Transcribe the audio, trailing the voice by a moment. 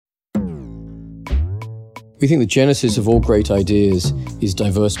We think the genesis of all great ideas is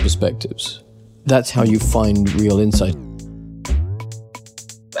diverse perspectives. That's how you find real insight.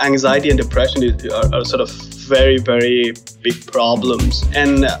 Anxiety and depression are sort of very, very big problems.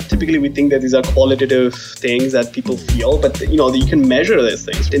 And typically we think that these are qualitative things that people feel, but you can measure these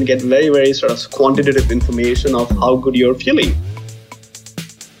things and get very, very sort of quantitative information of how good you're feeling.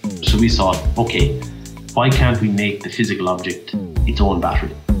 So we thought, okay, why can't we make the physical object its own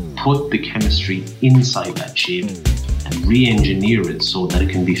battery? Put the chemistry inside that shape and re-engineer it so that it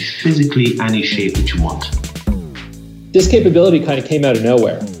can be physically any shape that you want. This capability kind of came out of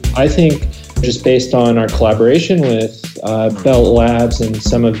nowhere. I think just based on our collaboration with Bell Labs and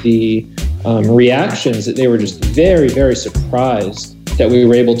some of the reactions, that they were just very, very surprised that we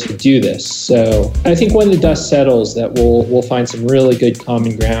were able to do this. So I think when the dust settles, that we'll find some really good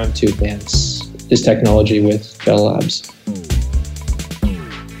common ground to advance this technology with Bell Labs.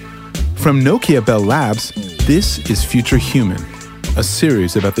 From Nokia Bell Labs, this is Future Human, a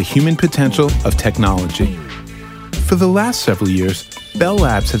series about the human potential of technology. For the last several years, Bell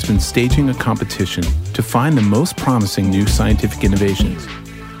Labs has been staging a competition to find the most promising new scientific innovations,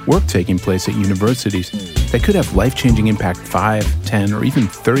 work taking place at universities that could have life-changing impact 5, 10, or even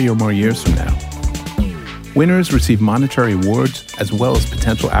 30 or more years from now. Winners receive monetary awards as well as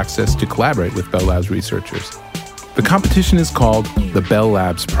potential access to collaborate with Bell Labs researchers. The competition is called the Bell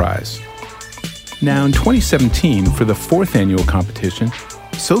Labs Prize. Now, in 2017, for the 4th annual competition,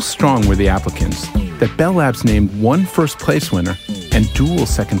 so strong were the applicants that Bell Labs named one first-place winner and dual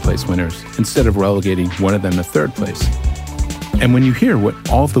second-place winners instead of relegating one of them to third place. And when you hear what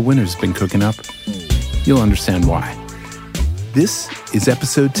all of the winners have been cooking up, you'll understand why. This is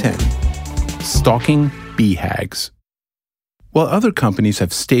episode 10, Stalking BHAGS. While other companies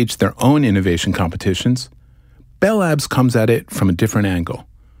have staged their own innovation competitions, Bell Labs comes at it from a different angle.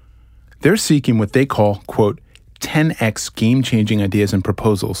 They're seeking what they call, quote, 10x game-changing ideas and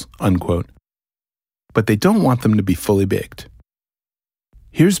proposals, unquote. But they don't want them to be fully baked.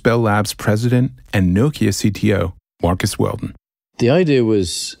 Here's Bell Labs president and Nokia CTO, Marcus Weldon. The idea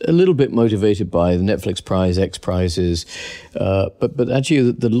was a little bit motivated by the Netflix Prize, X Prizes, but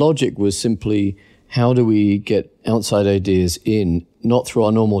actually the logic was simply, how do we get outside ideas in, not through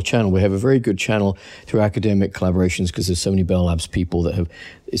our normal channel? We have a very good channel through academic collaborations because there's so many Bell Labs people that have,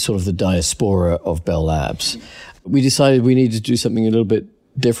 it's sort of the diaspora of Bell Labs. We decided we needed to do something a little bit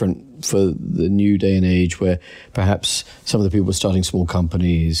different for the new day and age where perhaps some of the people were starting small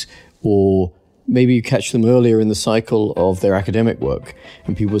companies, or maybe you catch them earlier in the cycle of their academic work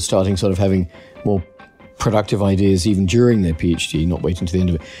and people were starting sort of having more productive ideas even during their PhD, not waiting to the end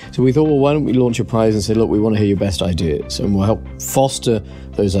of it. So we thought, well, why don't we launch a prize and say, look, we want to hear your best ideas and we'll help foster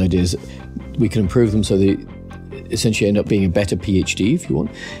those ideas. We can improve them so they essentially end up being a better PhD if you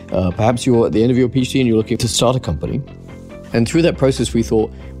want. Perhaps you're at the end of your PhD and you're looking to start a company. And through that process, we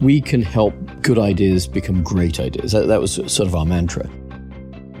thought we can help good ideas become great ideas. That was sort of our mantra.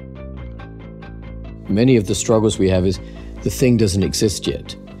 Many of the struggles we have is the thing doesn't exist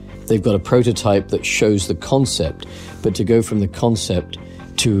yet. They've got a prototype that shows the concept, but to go from the concept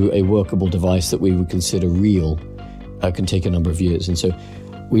to a workable device that we would consider real can take a number of years. And so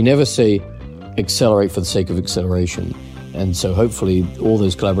we never say accelerate for the sake of acceleration. And so hopefully all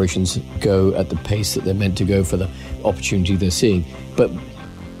those collaborations go at the pace that they're meant to go for the opportunity they're seeing. But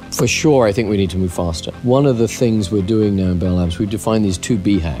for sure, I think we need to move faster. One of the things we're doing now in Bell Labs, we've defined these 2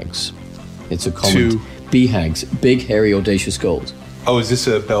 BHAGs. It's a common BHAGs, big, hairy, audacious goals. Oh, is this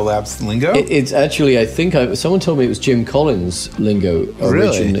a Bell Labs lingo? It's actually, I think, someone told me it was Jim Collins' lingo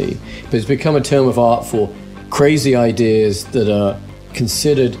originally. Really? But it's become a term of art for crazy ideas that are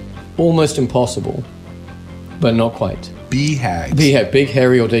considered almost impossible, but not quite. BHAGs. BHAG, big,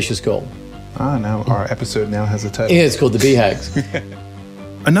 hairy, audacious goal. Now our episode now has a title. Yeah, it's called the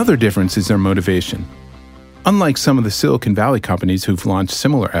BHAGs. Another difference is their motivation. Unlike some of the Silicon Valley companies who've launched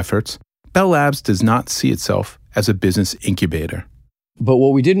similar efforts, Bell Labs does not see itself as a business incubator. But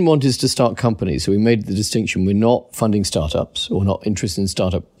what we didn't want is to start companies. So we made the distinction. We're not funding startups, or not interested in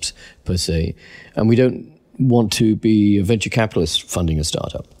startups per se. And we don't want to be a venture capitalist funding a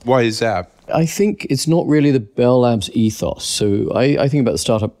startup. Why is that? I think it's not really the Bell Labs ethos. So I think about the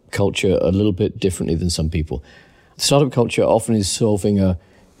startup culture a little bit differently than some people. Startup culture often is solving a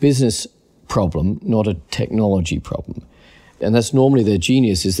business problem, not a technology problem. And that's normally their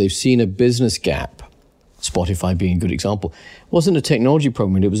genius, is they've seen a business gap. Spotify being a good example. It wasn't a technology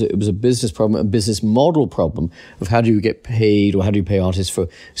problem, it was a business problem, a business model problem of how do you get paid, or how do you pay artists for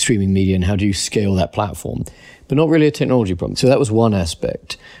streaming media, and how do you scale that platform, but not really a technology problem. So that was one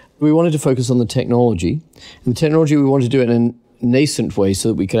aspect. We wanted to focus on the technology, and the technology we wanted to do it in a nascent way so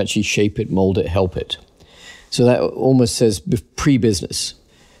that we could actually shape it, mold it, help it. So that almost says pre-business.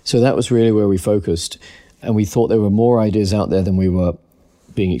 So that was really where we focused. And we thought there were more ideas out there than we were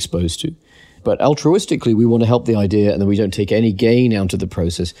being exposed to. But altruistically, we want to help the idea and then we don't take any gain out of the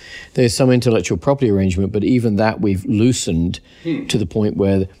process. There's some intellectual property arrangement, but even that we've loosened to the point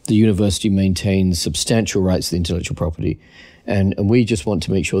where the university maintains substantial rights to the intellectual property. And we just want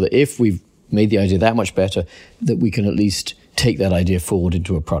to make sure that if we've made the idea that much better, that we can at least take that idea forward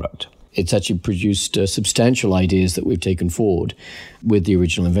into a product. It's actually produced substantial ideas that we've taken forward with the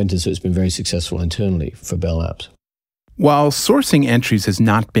original inventors, so it's been very successful internally for Bell Labs. While sourcing entries has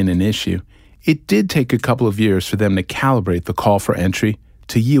not been an issue, it did take a couple of years for them to calibrate the call for entry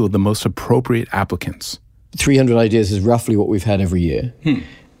to yield the most appropriate applicants. 300 ideas is roughly what we've had every year.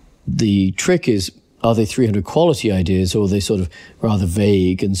 The trick is, are they 300 quality ideas or are they sort of rather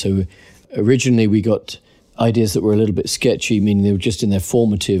vague? And so originally we got ideas that were a little bit sketchy, meaning they were just in their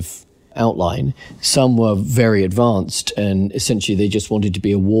formative outline. Some were very advanced and essentially they just wanted to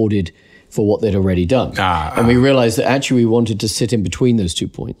be awarded for what they'd already done. And we realized that actually we wanted to sit in between those 2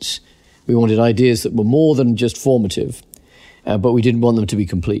 points. We wanted ideas that were more than just formative, but we didn't want them to be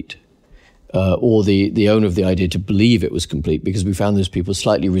complete, or the owner of the idea to believe it was complete, because we found those people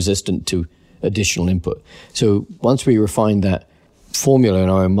slightly resistant to additional input. So once we refined that formula in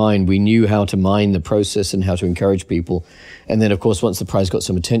our own mind, we knew how to mine the process and how to encourage people. And then, of course, once the prize got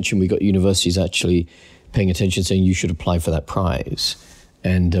some attention, we got universities actually paying attention, saying you should apply for that prize.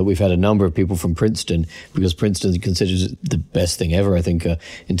 And we've had a number of people from Princeton, because Princeton considers it the best thing ever, I think,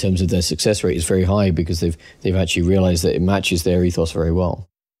 in terms of their success rate is very high, because they've actually realized that it matches their ethos very well.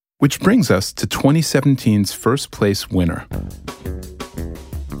 Which brings us to 2017's first place winner.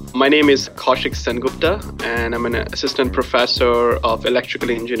 My name is Kaushik Sengupta, and I'm an assistant professor of electrical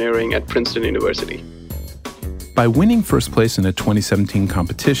engineering at Princeton University. By winning first place in a 2017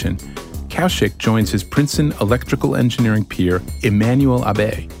 competition, Kaushik joins his Princeton electrical engineering peer, Emmanuel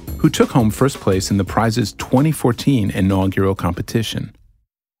Abbé, who took home first place in the prize's 2014 inaugural competition.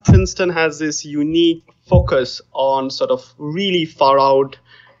 Princeton has this unique focus on sort of really far out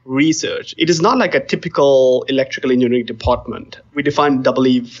research. It is not like a typical electrical engineering department. We define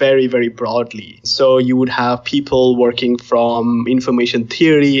EE very, very broadly. So you would have people working from information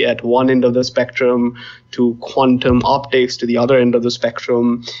theory at one end of the spectrum to quantum optics to the other end of the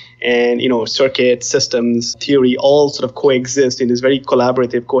spectrum. And, circuit systems theory all sort of coexist in this very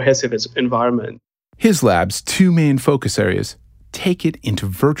collaborative, cohesive environment. His lab's two main focus areas take it into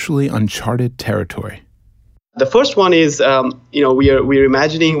virtually uncharted territory. The first one is, we're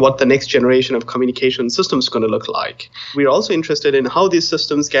imagining what the next generation of communication systems is going to look like. We're also interested in how these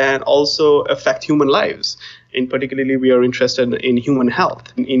systems can also affect human lives. In particularly, we are interested in human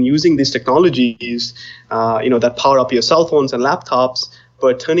health, in using these technologies, that power up your cell phones and laptops,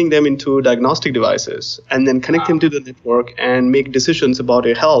 but turning them into diagnostic devices and then connect them to the network and make decisions about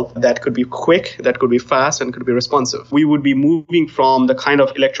your health that could be quick, that could be fast, and could be responsive. We would be moving from the kind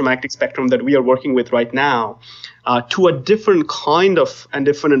of electromagnetic spectrum that we are working with right now to a different kind of and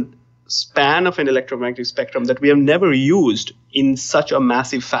different span of an electromagnetic spectrum that we have never used in such a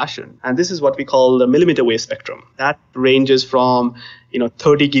massive fashion. And this is what we call the millimeter wave spectrum. That ranges from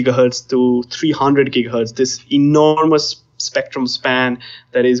 30 gigahertz to 300 gigahertz, this enormous spectrum span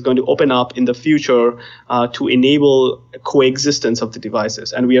that is going to open up in the future to enable coexistence of the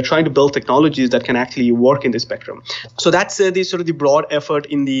devices. And we are trying to build technologies that can actually work in the spectrum. So that's the broad effort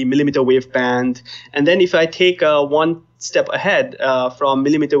in the millimeter wave band. And then if I take one step ahead from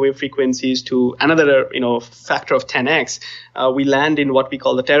millimeter wave frequencies to another factor of 10x, we land in what we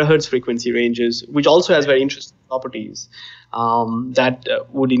call the terahertz frequency ranges, which also has very interesting properties. That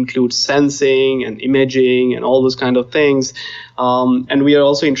would include sensing and imaging and all those kind of things. And we are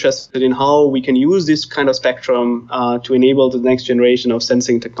also interested in how we can use this kind of spectrum to enable the next generation of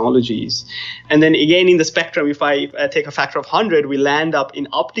sensing technologies. And then again, in the spectrum, if I take a factor of 100, we land up in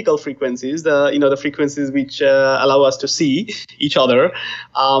optical frequencies, the frequencies which allow us to see each other.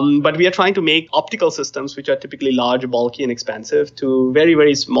 But we are trying to make optical systems, which are typically large, bulky, and expensive, to very,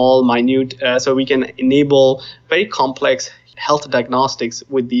 very small, minute, so we can enable very complex health diagnostics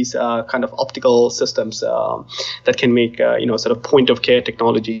with these kind of optical systems that can make point of care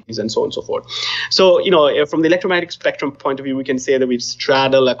technologies and so on and so forth. So from the electromagnetic spectrum point of view, we can say that we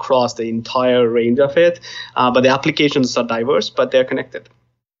straddle across the entire range of it, but the applications are diverse, but they're connected.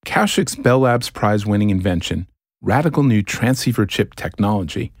 Kaushik's Bell Labs prize-winning invention, radical new transceiver chip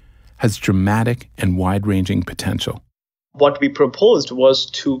technology, has dramatic and wide-ranging potential. What we proposed was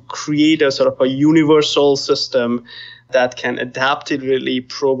to create a sort of a universal system that can adaptively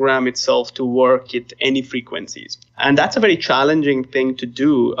program itself to work at any frequencies. And that's a very challenging thing to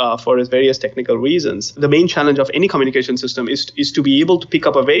do for various technical reasons. The main challenge of any communication system is to be able to pick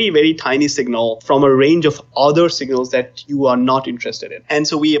up a very, very tiny signal from a range of other signals that you are not interested in. And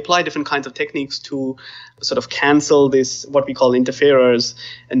so we apply different kinds of techniques to sort of cancel this, what we call interferers,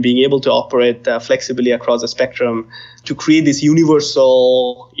 and being able to operate flexibly across the spectrum to create this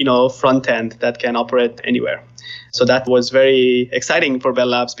universal, front end that can operate anywhere. So that was very exciting for Bell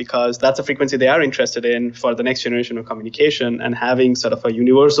Labs because that's a frequency they are interested in for the next generation of communication, and having sort of a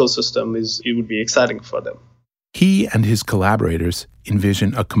universal system it would be exciting for them. He and his collaborators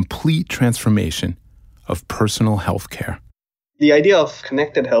envision a complete transformation of personal health care. The idea of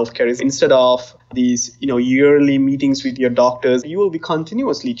connected healthcare is instead of these, yearly meetings with your doctors, you will be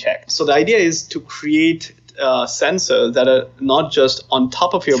continuously checked. So the idea is to create sensors that are not just on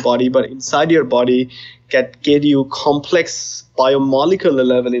top of your body, but inside your body, get you complex biomolecular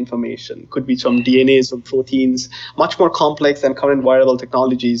level information. Could be from DNAs or proteins, much more complex than current wearable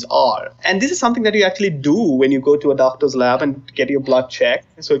technologies are. And this is something that you actually do when you go to a doctor's lab and get your blood checked.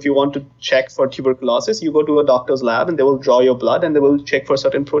 So if you want to check for tuberculosis, you go to a doctor's lab and they will draw your blood and they will check for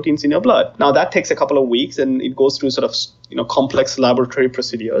certain proteins in your blood. Now that takes a couple of weeks and it goes through sort of complex laboratory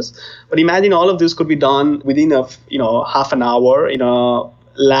procedures. But imagine all of this could be done within half an hour in a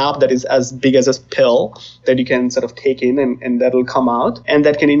lab that is as big as a pill that you can sort of take in and that will come out, and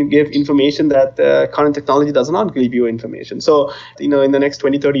that can give information that current technology does not give you information. So, in the next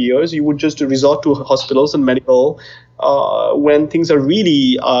 20, 30 years, you would just resort to hospitals and medical when things are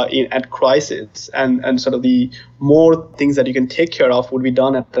really at crisis, and sort of the more things that you can take care of would be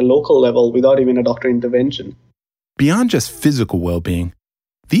done at the local level without even a doctor intervention. Beyond just physical well-being,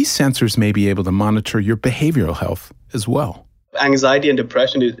 these sensors may be able to monitor your behavioral health as well. Anxiety and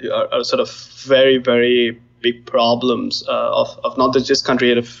depression are sort of very, very big problems of not just this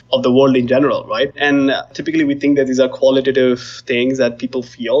country, of the world in general, right? And typically we think that these are qualitative things that people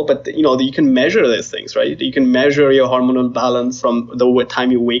feel, but you can measure these things, right? You can measure your hormonal balance from the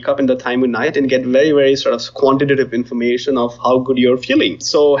time you wake up and the time of night and get very, very sort of quantitative information of how good you're feeling.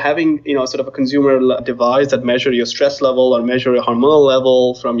 So having, sort of a consumer device that measure your stress level or measure your hormonal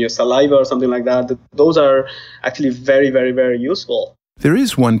level from your saliva or something like that, those are actually very, very, very useful. There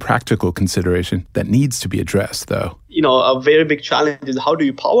is one practical consideration that needs to be addressed, though. A very big challenge is how do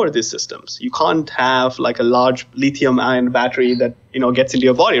you power these systems? You can't have like a large lithium-ion battery that, gets into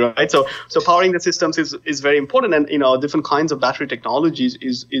your body, right? So powering the systems is very important, and, different kinds of battery technologies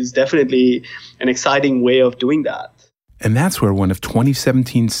is definitely an exciting way of doing that. And that's where one of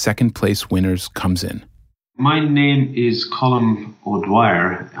 2017's second-place winners comes in. My name is Colm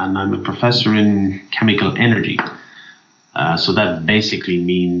O'Dwyer, and I'm a professor in chemical energy. So that basically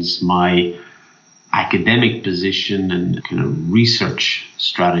means my academic position and kind of research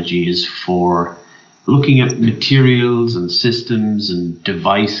strategy is for looking at materials and systems and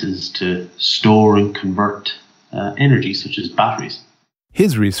devices to store and convert energy, such as batteries.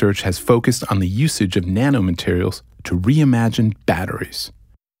 His research has focused on the usage of nanomaterials to reimagine batteries.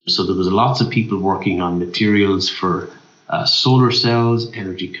 So there was lots of people working on materials for solar cells,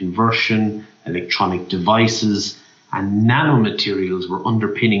 energy conversion, electronic devices, and nanomaterials were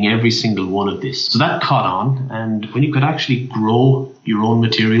underpinning every single one of this. So that caught on, and when you could actually grow your own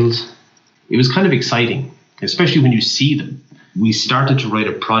materials, it was kind of exciting, especially when you see them. We started to write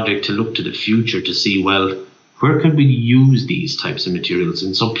a project to look to the future to see, well, where could we use these types of materials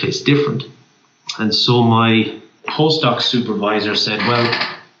in some place different? And so my postdoc supervisor said,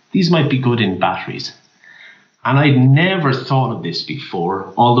 well, these might be good in batteries. And I'd never thought of this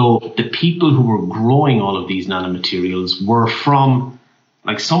before, although the people who were growing all of these nanomaterials were from,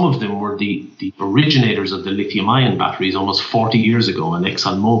 some of them were the originators of the lithium-ion batteries almost 40 years ago in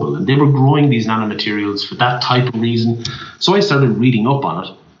ExxonMobil. And they were growing these nanomaterials for that type of reason. So I started reading up on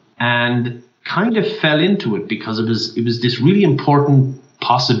it and kind of fell into it because it was this really important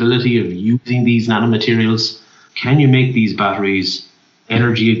possibility of using these nanomaterials. Can you make these batteries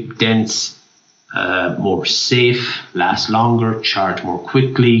energy dense, more safe, last longer, charge more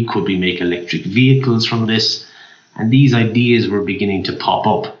quickly? Could we make electric vehicles from this? And these ideas were beginning to pop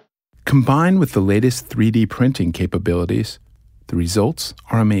up. Combined with the latest 3D printing capabilities, the results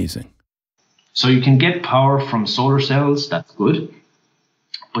are amazing. So you can get power from solar cells, that's good,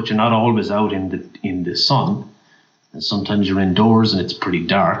 but you're not always out in the sun. And sometimes you're indoors and it's pretty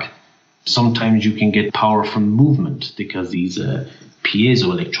dark. Sometimes you can get power from movement because these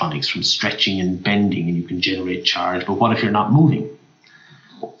piezoelectronics from stretching and bending, and you can generate charge. But what if you're not moving?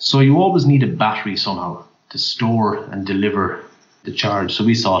 So you always need a battery somehow to store and deliver the charge. So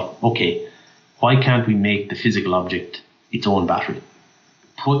we thought, okay, why can't we make the physical object its own battery?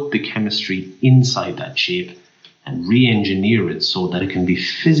 Put the chemistry inside that shape and re-engineer it so that it can be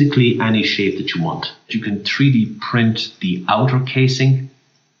physically any shape that you want. You can 3D print the outer casing,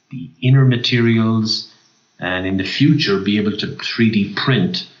 the inner materials, and in the future be able to 3D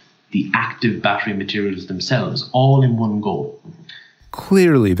print the active battery materials themselves, all in one go.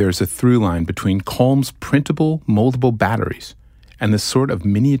 Clearly, there's a through line between Colm's printable, moldable batteries and the sort of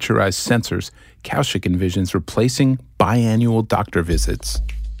miniaturized sensors Kaushik envisions replacing biannual doctor visits.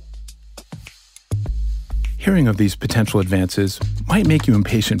 Hearing of these potential advances might make you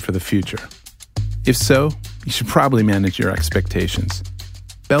impatient for the future. If so, you should probably manage your expectations.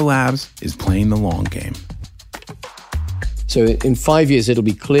 Bell Labs is playing the long game. So in 5 years, it'll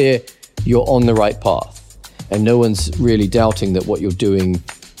be clear you're on the right path, and no one's really doubting that what you're doing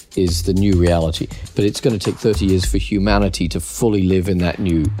is the new reality. But it's going to take 30 years for humanity to fully live in that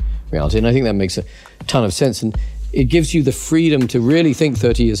new reality. And I think that makes a ton of sense. And it gives you the freedom to really think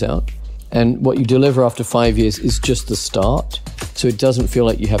 30 years out. And what you deliver after 5 years is just the start. So it doesn't feel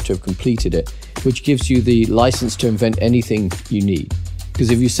like you have to have completed it, which gives you the license to invent anything you need. Because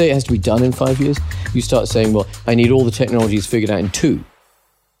if you say it has to be done in 5 years, you start saying, well, I need all the technologies figured out in 2.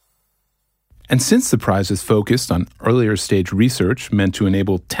 And since the prize is focused on earlier stage research meant to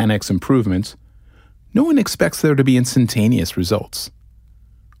enable 10x improvements, no one expects there to be instantaneous results.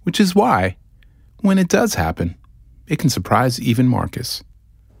 Which is why, when it does happen, it can surprise even Marcus.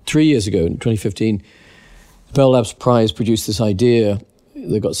 3 years ago, in 2015, the Bell Labs Prize produced this idea.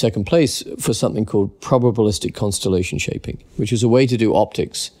 They got second place for something called probabilistic constellation shaping, which is a way to do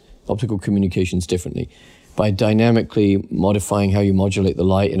optical communications differently by dynamically modifying how you modulate the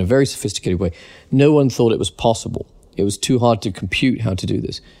light in a very sophisticated way. No one thought it was possible. It was too hard to compute how to do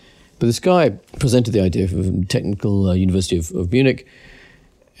this. But this guy presented the idea from the Technical University of Munich,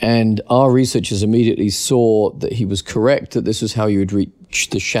 and our researchers immediately saw that he was correct, that this was how you would reach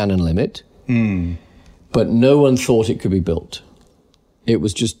the Shannon limit, but no one thought it could be built. It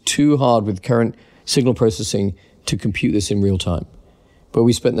was just too hard with current signal processing to compute this in real time. But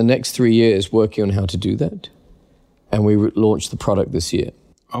we spent the next 3 years working on how to do that, and we launched the product this year.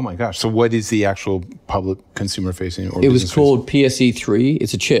 Oh my gosh. So what is the actual public consumer-facing or It was called PSE3.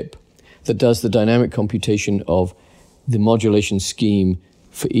 It's a chip that does the dynamic computation of the modulation scheme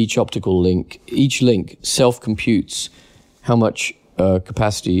for each optical link. Each link self-computes how much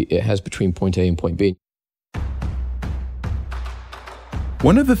capacity it has between point A and point B.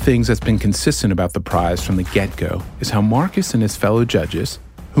 One of the things that's been consistent about the prize from the get-go is how Marcus and his fellow judges,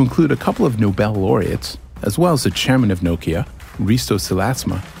 who include a couple of Nobel laureates, as well as the chairman of Nokia, Risto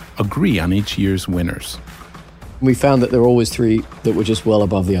Siilasmaa, agree on each year's winners. We found that there were always 3 that were just well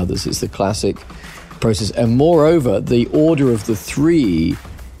above the others. It's the classic process. And moreover, the order of the 3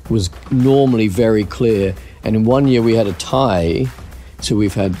 was normally very clear. And in 1 year we had a tie, so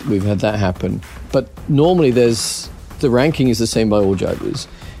we've had that happen. But normally the ranking is the same by all judges,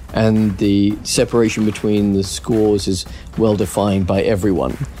 and the separation between the scores is well defined by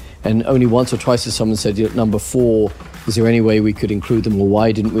everyone. And only once or twice has someone said, number 4, is there any way we could include them, or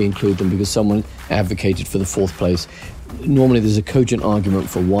why didn't we include them? Because someone advocated for the 4th place. Normally there's a cogent argument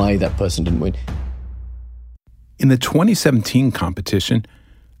for why that person didn't win. In the 2017 competition,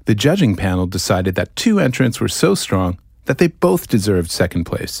 the judging panel decided that 2 entrants were so strong that they both deserved second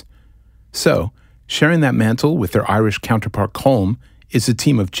place. So, sharing that mantle with their Irish counterpart Colm is a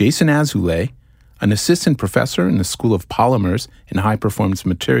team of Jason Azoulay, an assistant professor in the School of Polymers and High Performance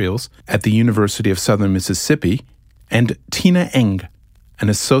Materials at the University of Southern Mississippi, and Tina Ng, an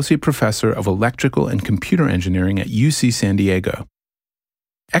associate professor of electrical and computer engineering at UC San Diego.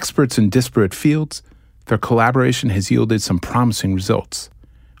 Experts in disparate fields, their collaboration has yielded some promising results,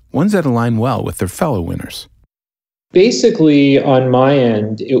 ones that align well with their fellow winners. Basically, on my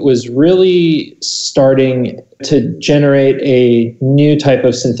end, it was really starting to generate a new type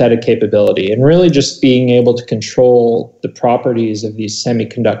of synthetic capability and really just being able to control the properties of these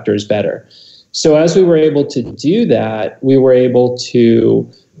semiconductors better. So as we were able to do that, we were able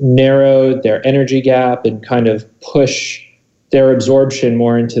to narrow their energy gap and kind of push their absorption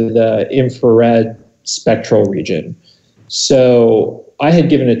more into the infrared spectral region. So I had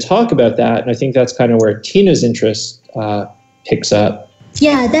given a talk about that, and I think that's kind of where Tina's interest picks up.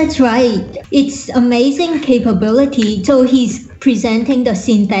 Yeah, that's right. It's amazing capability. So he's presenting the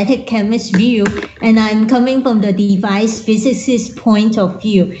synthetic chemist view, and I'm coming from the device physicist point of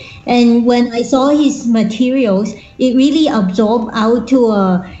view. And when I saw his materials, it really absorbed out to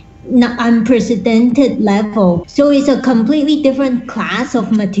a unprecedented level. So it's a completely different class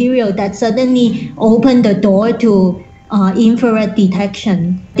of material that suddenly opened the door to infrared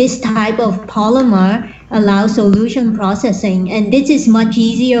detection. This type of polymer allows solution processing, and this is much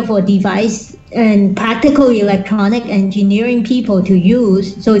easier for device and practical electronic engineering people to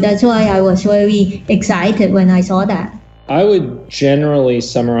use. So that's why I was very excited when I saw that. I would generally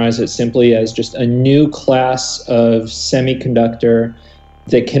summarize it simply as just a new class of semiconductor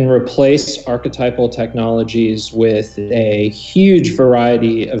that can replace archetypal technologies with a huge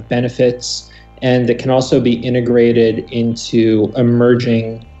variety of benefits, and that can also be integrated into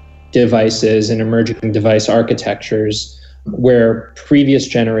emerging devices and emerging device architectures where previous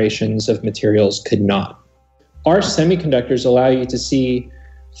generations of materials could not. Our semiconductors allow you to see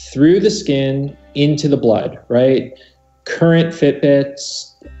through the skin into the blood, right? Current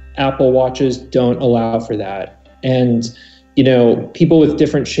Fitbits, Apple Watches don't allow for that. And, people with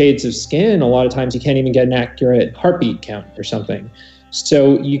different shades of skin, a lot of times you can't even get an accurate heartbeat count or something.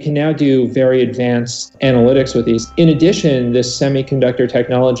 So you can now do very advanced analytics with these. In addition, this semiconductor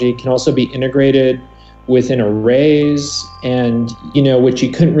technology can also be integrated within arrays and, which you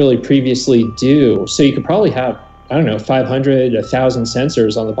couldn't really previously do. So you could probably have, 500, 1,000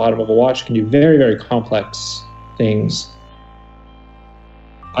 sensors on the bottom of a watch. Can do very, very complex things.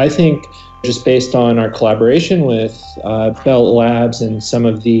 I think just based on our collaboration with Bell Labs and some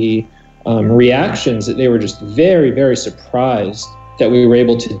of the reactions, that they were just very, very surprised that we were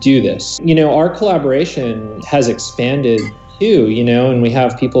able to do this. Our collaboration has expanded too, and we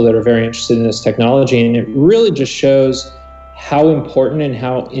have people that are very interested in this technology, and it really just shows how important and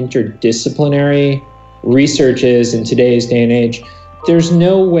how interdisciplinary research is in today's day and age. There's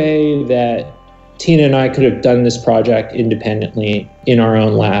no way that Tina and I could have done this project independently in our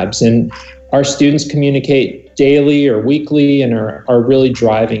own labs, and our students communicate daily or weekly and are really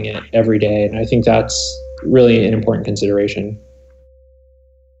driving it every day, and I think that's really an important consideration.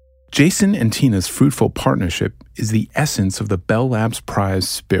 Jason and Tina's fruitful partnership is the essence of the Bell Labs Prize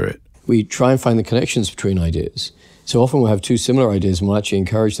spirit. We try and find the connections between ideas. So often we'll have two similar ideas and we'll actually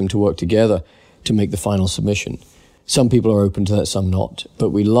encourage them to work together to make the final submission. Some people are open to that, some not. But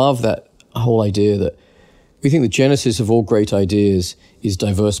we love that whole idea that we think the genesis of all great ideas is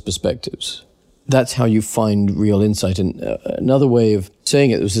diverse perspectives. That's how you find real insight. And another way of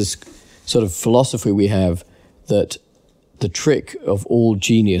saying it was this sort of philosophy we have that the trick of all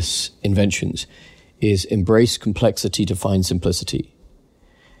genius inventions is embrace complexity to find simplicity.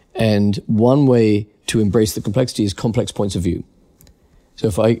 And one way to embrace the complexity is complex points of view. So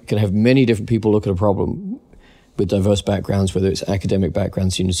if I can have many different people look at a problem with diverse backgrounds, whether it's academic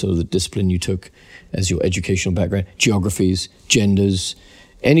backgrounds, sort of the discipline you took as your educational background, geographies, genders,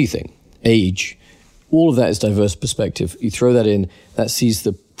 anything, age, all of that is diverse perspective. You throw that in, that sees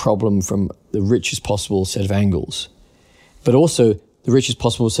the problem from the richest possible set of angles, but also the richest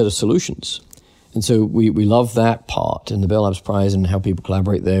possible set of solutions. And so we love that part, and the Bell Labs Prize and how people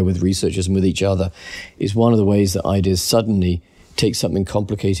collaborate there with researchers and with each other is one of the ways that ideas suddenly take something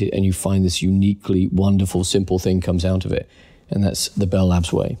complicated and you find this uniquely wonderful, simple thing comes out of it. And that's the Bell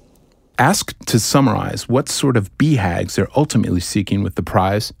Labs way. Asked to summarize what sort of BHAGs they're ultimately seeking with the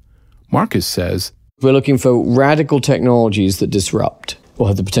prize, Marcus says, we're looking for radical technologies that disrupt or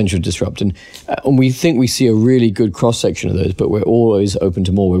have the potential to disrupt. And we think we see a really good cross-section of those, but we're always open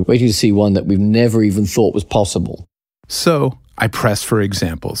to more. We're waiting to see one that we've never even thought was possible. So I press for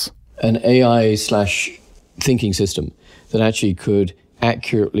examples. An AI/thinking system that actually could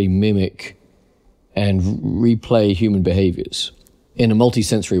accurately mimic and replay human behaviors in a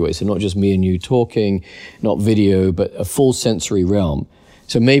multi-sensory way. So not just me and you talking, not video, but a full sensory realm.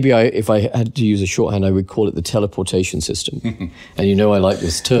 So maybe if I had to use a shorthand, I would call it the teleportation system. And I like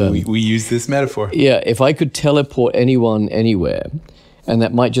this term. We use this metaphor. Yeah, if I could teleport anyone anywhere, and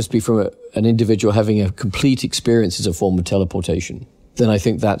that might just be from an individual having a complete experience as a form of teleportation, then I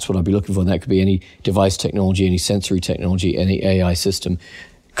think that's what I'd be looking for. And that could be any device technology, any sensory technology, any AI system.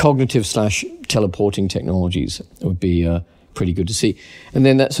 Cognitive/teleporting technologies would be pretty good to see. And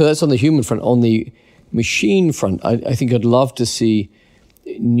then that's on the human front. On the machine front, I think I'd love to see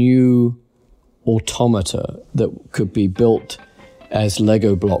new automata that could be built as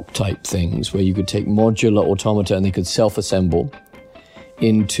Lego block type things, where you could take modular automata and they could self-assemble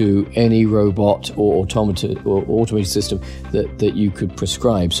into any robot or automata or automated system that you could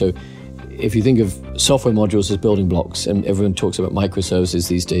prescribe. So if you think of software modules as building blocks, and everyone talks about microservices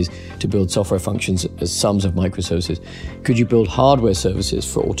these days to build software functions as sums of microservices, could you build hardware services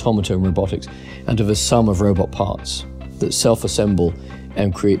for automata and robotics out of a sum of robot parts that self-assemble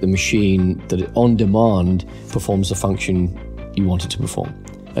and create the machine that on demand performs the function you want it to perform?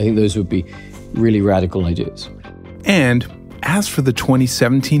 I think those would be really radical ideas. And as for the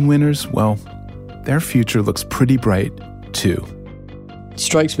 2017 winners, well, their future looks pretty bright too. It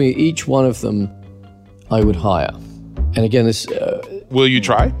strikes me each one of them I would hire. And again, this... Will you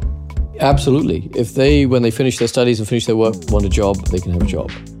try? Absolutely. If they, when they finish their studies and finish their work, want a job, they can have a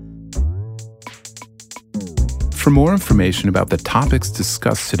job. For more information about the topics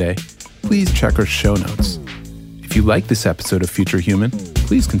discussed today, please check our show notes. If you like this episode of Future Human,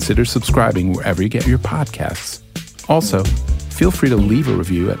 please consider subscribing wherever you get your podcasts. Also, feel free to leave a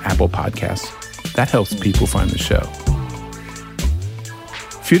review at Apple Podcasts. That helps people find the show.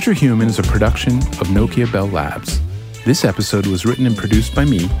 Future Human is a production of Nokia Bell Labs. This episode was written and produced by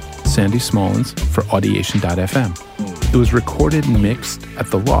me, Sandy Smallins, for Audiation.fm. It was recorded and mixed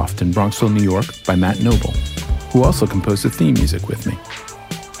at The Loft in Bronxville, New York by Matt Noble, who also composed the theme music with me.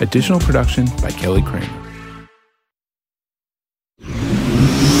 Additional production by Kelly Kramer.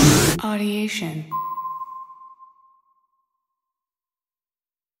 Audiation.